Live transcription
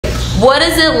What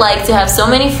is it like to have so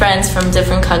many friends from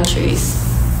different countries?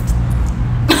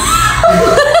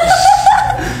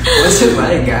 What's it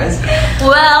like, guys?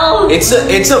 Well, it's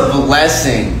a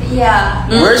blessing. Yeah.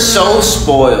 We're so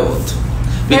spoiled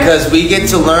because we get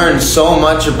to learn so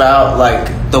much about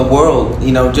like the world,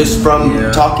 you know, just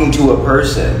from talking to a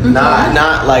person,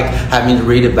 not like having to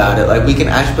read about it. Like we can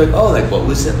actually be like, oh, like what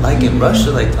was it like in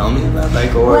Russia? Like tell me about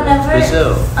like or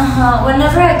Brazil.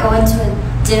 Whenever I go into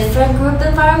a different group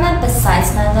environment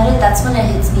besides Nainare, that's when it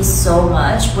hits me so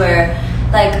much where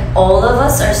like all of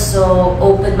us are so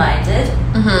open-minded.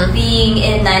 Being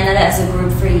in Nainare as a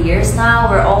group for years now,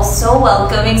 we're all so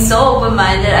welcoming, so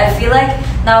open-minded. I feel like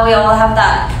now we all have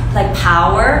that like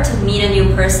power to meet a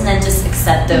new person and just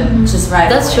accept them just right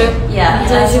That's away. true. Yeah,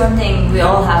 that's one thing we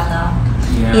all have now.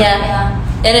 Yeah.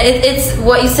 And it's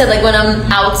what you said, like when I'm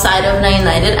outside of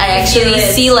United, I actually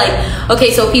see like, okay,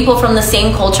 so people from the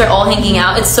same culture all hanging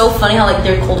out. It's so funny how like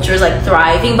their culture is like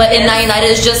thriving, but in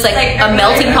United it's just like a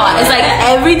melting pot. It's like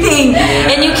everything.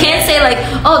 And you can't say like,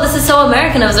 oh, this is so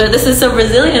American of us or this is so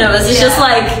Brazilian of us. It's just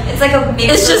like, it's like a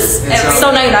mix. It's just so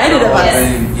United of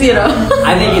us, you know?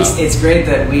 I think it's great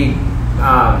that we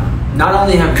not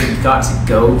only have we got to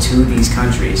go to these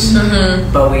countries,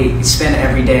 but we spend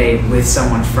every day with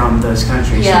someone from those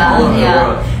countries from all over the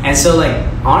world. And so, like,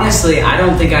 honestly, I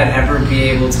don't think I'd ever be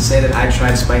able to say that I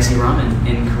tried spicy ramen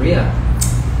in Korea.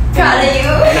 Proud of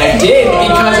you. And I did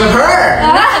because of her.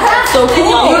 That's so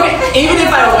cool. Even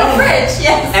if I went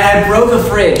and I broke a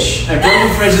fridge. I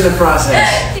broke a fridge in the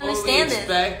process. What we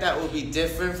expect that will be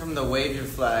different from the Wave Your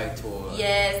Flag tour.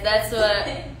 Yes, that's what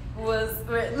was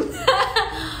written.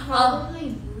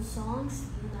 Probably new songs,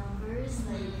 new numbers,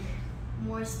 like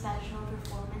more special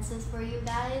performances for you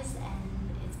guys, and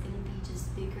it's gonna be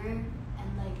just bigger.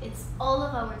 And like it's all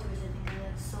of our tours, I think, are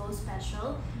like so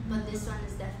special. But this one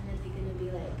is definitely gonna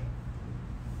be like,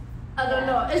 I don't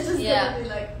know, it's just gonna be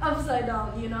like upside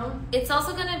down, you know. It's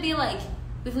also gonna be like,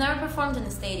 we've never performed in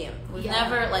a stadium. We've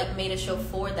never like made a show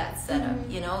for that setup.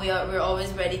 You know, we're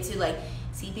always ready to like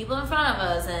see people in front of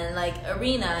us and like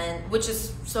arena, and which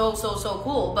is so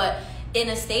cool. But in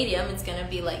a stadium, it's gonna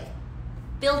be like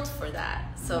built for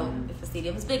that. So if a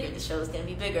stadium is bigger, the show is gonna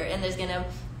be bigger, and it's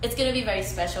gonna be very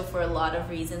special for a lot of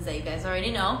reasons that you guys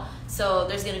already know. So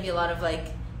there's gonna be a lot of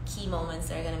like key moments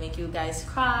that are gonna make you guys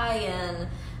cry, and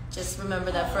just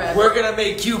remember that forever. We're gonna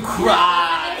make you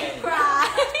cry.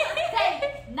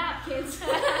 Hey, not kids.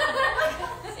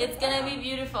 It's gonna be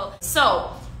beautiful.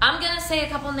 So I'm gonna say a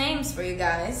couple names for you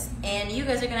guys, and you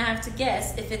guys are gonna have to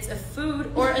guess if it's a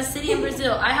food or a city in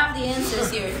Brazil. I have the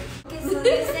answers here. Okay, so you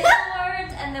say the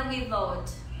word and then we vote.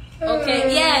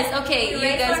 Okay, yes, okay, you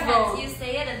guys vote. You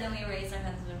say it and then we raise our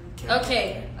hands.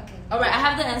 Okay. Alright, I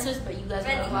have the answers, but you guys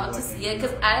are allowed to see it,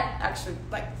 because I actually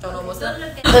like don't know most of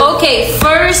them. Okay,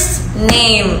 first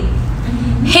name.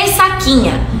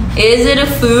 Ressaquinha. Is it a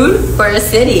food or a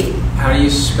city? How do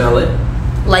you spell it?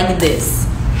 Like this.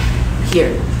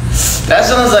 Here. That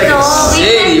sounds like a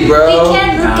city, bro. We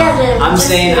can't look at it. I'm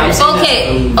saying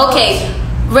Okay.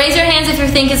 Raise your hands if you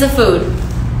think it's a food.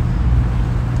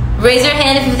 Raise your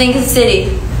hand if you think it's a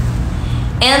city.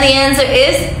 And the answer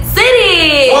is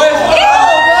city!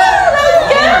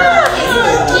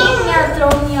 Throw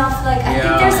me off. Like I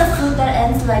think there's a food that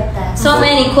ends like that. So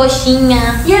many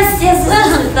coxinha. Yes.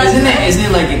 Isn't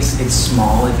it like it's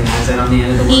small if it has that on the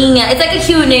end of the word? It's like a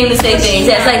cute name to say things.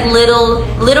 It's like little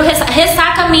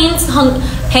ressaca means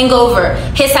hangover.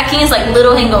 Ressaquinha is like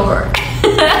little hangover.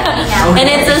 And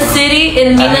it's a city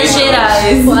in Minas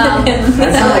Gerais. Wow.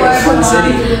 That sounds like a fun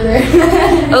city.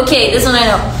 Okay, this one I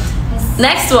know.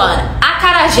 Next one,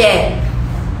 acarajé.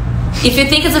 If you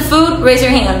think it's a food, raise your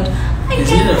hand.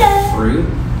 Isn't it a fruit?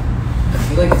 I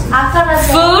feel like it's a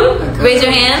food. Raise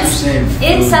your hands.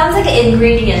 It sounds like an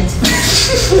ingredient.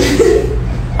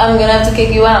 I'm gonna have to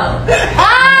kick you out.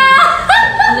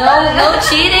 No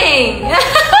cheating.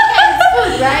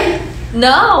 Right?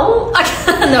 No.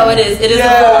 No, it is. It is a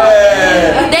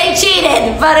food. They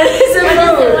cheated, but it is a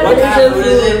food. What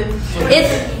is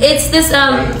it? It's this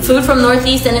food from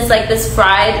Northeast, and it's like this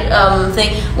fried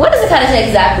thing. What is acarajé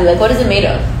exactly? Like, what is it made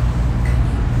of?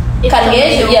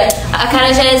 Caranguejo? Yeah.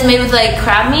 Acarajé is made with like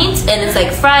crab meat, and it's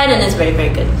like fried, and it's very, very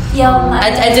good.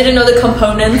 I didn't know the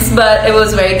components, but it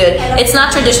was very good. It's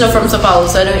not traditional from São Paulo,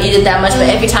 so I don't eat it that much, but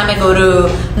every time I go to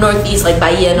Northeast, like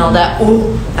Bahia and all that,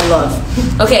 ooh, I love.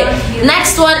 Okay,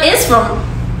 next one is from...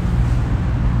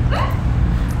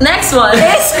 Next one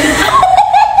is...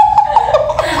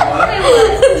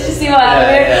 Did you see what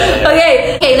happened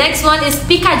here? Okay, next one is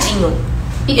picadinho.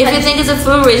 If you think it's a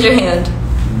food, raise your hand.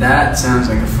 That sounds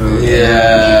like a food.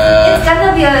 Yeah. It's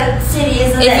gotta be a city,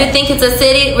 isn't it? If you think it's a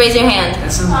city, raise your hand.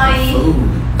 That sounds like a food.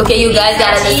 Okay, you guys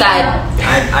gotta decide.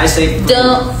 I say food.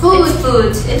 Don't.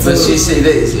 Food. It's But food. she said it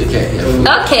is. Okay.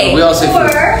 Yeah. Okay. We all say food.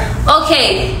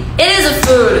 Okay, it is a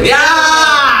food. Yeah.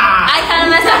 I kind of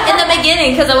messed up in the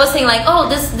beginning because I was saying like, oh,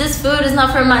 this food is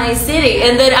not from my city,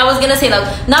 and then I was gonna say like,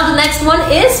 now the next one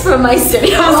is from my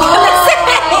city. I was gonna say,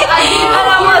 and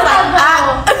I was like,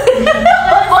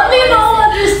 Only no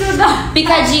one understood that.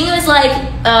 picadinho is like,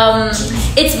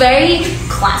 it's very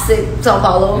classic Sao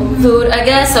Paulo food, I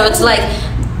guess. So it's like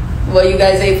what you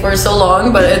guys ate for so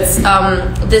long, but it's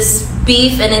this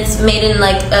beef, and it's made in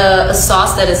like a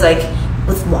sauce that is like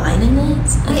with wine in it.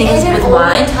 I think it's with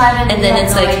wine, and then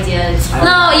it's like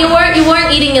no, you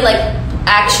weren't eating it like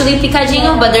actually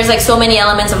picadinho, but there's like so many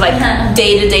elements of like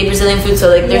day-to-day Brazilian food. So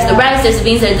like there's the rice, there's the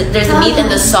beans, there's the meat, and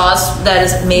the sauce that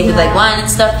is made with like wine and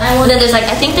stuff. And then there's like,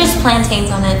 I think there's plantains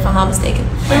on it, if I'm not mistaken.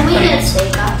 And we did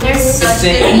steak after. There's such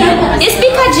Is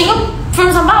picadinho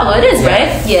from São Paulo? It is, right?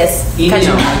 Yes. Inyo.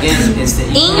 Picadinho. Again, it's the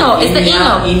Inyo. It's the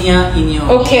inyo. Inyo.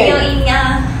 Okay.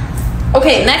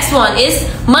 Okay, next one is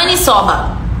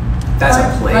manisoba. That's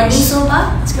a place. Manisoba?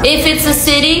 If it's a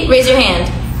city, raise your hand.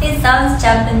 It sounds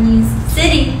Japanese.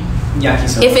 City.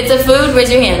 Yakisoba. If it's a food, raise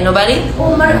your hand. Nobody?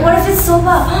 Oh my, what if it's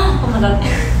soba? Oh my god.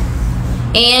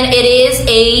 And it is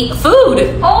a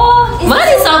food. Oh, is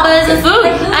Manisoba is a food.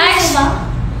 Like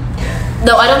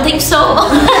No, I don't think so.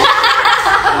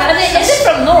 Is it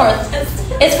from north?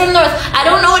 It's from north. I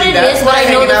don't know what it is, but I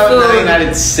know the food.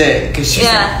 United States, because she's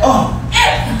Yeah. like, oh.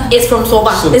 It's from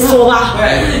soba. It's soba.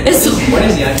 It's soba. What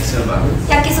is yakisoba?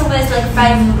 Yakisoba is like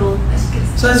fried noodle.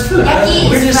 So that's food. Yaki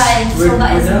We're is just- fried, we're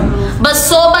soba is done. noodle. But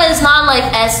soba is not like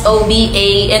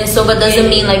SOBA, and soba doesn't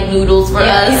mean like noodles for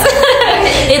us.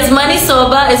 It's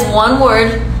manisoba is one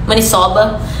word,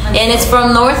 manisoba, and it's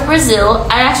from North Brazil.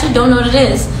 I actually don't know what it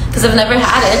is because I've never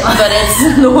had it, but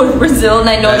it's North Brazil, and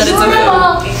I know that it's a food.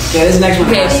 Yeah, this next one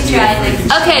Okay. has to be a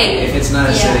food. Okay. If it's not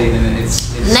a city, then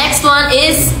it's Next one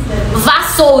is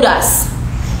vassouras.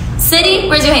 City,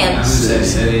 raise your hand. I'm gonna say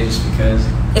city just because.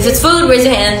 If it's food, raise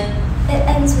your hand. It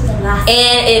ends with the last.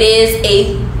 And it is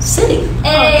a city.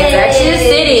 It's actually a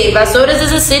city. Vassouras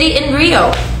is a city in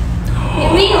Rio.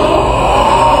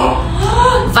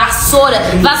 Vassoura.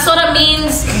 Vassoura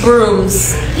means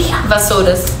brooms.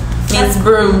 Vassouras means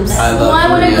brooms. I love I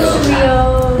want to go to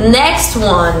Rio. Rio. Next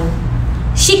one.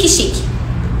 Shiki shiki.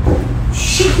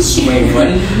 Wait, what?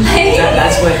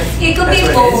 That's what. It could that's be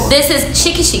what it both. This is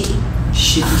shiki shiki.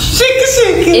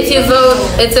 Shiki. If you vote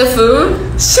it's a food,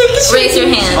 raise your I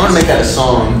want hand. to make that a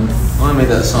song. I want to make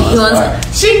that a song. He wants Alright.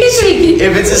 shiki shiki.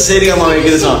 If it's a city, I'm going to make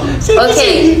it a song.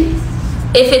 Okay.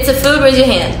 If it's a food, raise your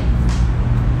hand.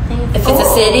 If it's a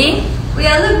city, We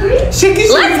all agree. Shiki.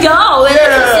 let's go. It's a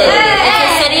city. It's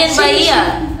a city in Shiki, Bahia.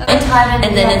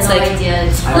 And then it's like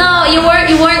no, you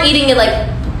weren't eating it like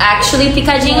actually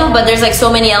picadinho, but there's like so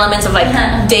many elements of like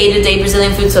day-to-day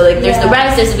Brazilian food. So like there's the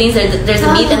rice, there's the beans, there's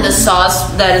the meat, and the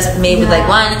sauce that is made with like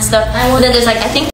wine and stuff. And then there's like I think